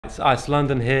It's Ice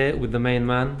London here with the main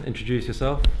man. Introduce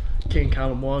yourself. King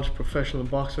Callum Walsh, professional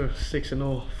boxer,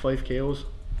 6-0, 5 KOs.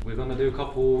 We're going to do a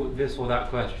couple this or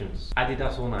that questions.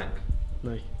 Adidas or Nike?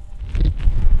 Nike.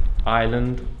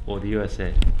 Ireland or the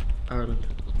USA? Ireland.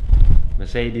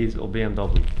 Mercedes or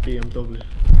BMW? BMW.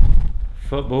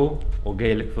 Football or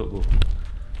Gaelic football?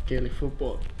 Gaelic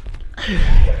football.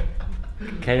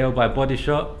 KO by body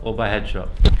shot or by headshot?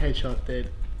 Headshot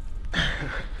dead.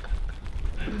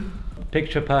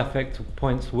 Picture perfect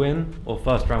points win or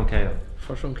first round KO?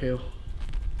 First round KO.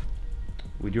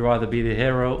 Would you rather be the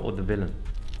hero or the villain?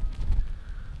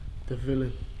 The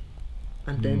villain.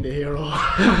 And then the hero.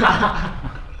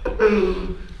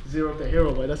 Zero to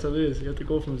hero, boy, that's what it is. You have to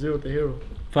go from zero to hero.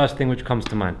 First thing which comes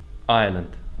to mind,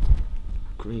 Ireland.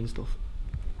 Green stuff.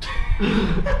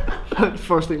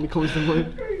 First thing that comes to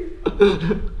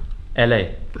mind.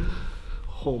 LA.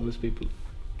 Homeless people.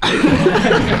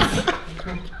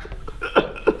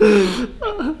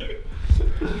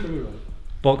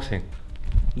 Boxing.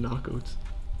 Knockouts.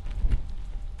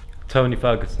 Tony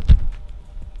Ferguson.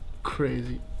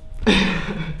 Crazy.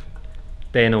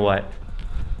 Dana White.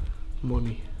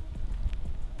 Money.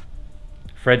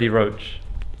 Freddie Roach.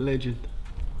 Legend.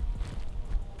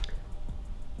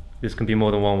 This can be more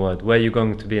than one word. Where are you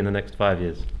going to be in the next 5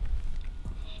 years?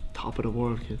 Top of the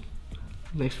world, kid.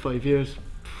 Next 5 years,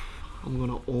 I'm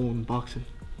gonna own boxing.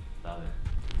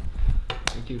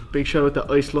 Thank you. Big shout out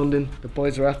to Ice London. The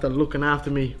boys are after looking after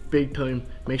me big time.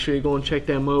 Make sure you go and check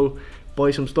them out.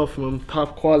 Buy some stuff from them.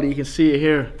 Top quality, you can see it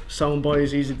here. Sound boy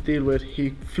is easy to deal with. He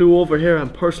flew over here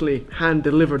and personally hand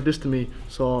delivered this to me.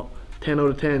 So 10 out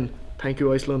of 10. Thank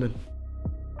you, Ice London.